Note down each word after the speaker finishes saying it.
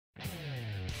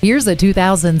Here's a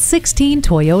 2016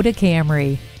 Toyota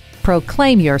Camry.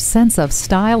 Proclaim your sense of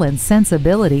style and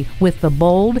sensibility with the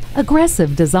bold,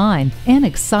 aggressive design and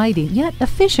exciting yet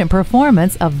efficient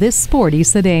performance of this sporty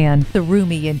sedan. The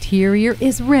roomy interior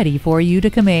is ready for you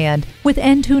to command with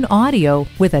Entune audio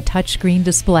with a touchscreen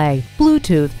display,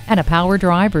 Bluetooth, and a power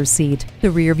driver's seat.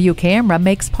 The rear-view camera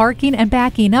makes parking and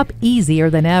backing up easier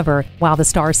than ever, while the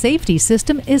Star Safety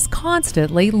System is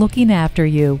constantly looking after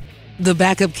you. The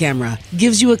backup camera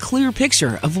gives you a clear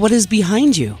picture of what is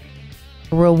behind you.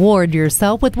 Reward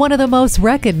yourself with one of the most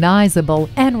recognizable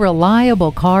and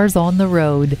reliable cars on the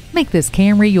road. Make this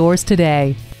Camry yours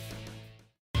today.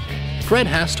 Fred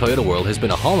Haas Toyota World has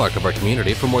been a hallmark of our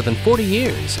community for more than 40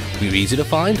 years. We're easy to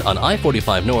find on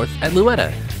I-45 North at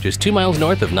Luetta, just 2 miles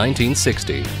north of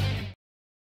 1960.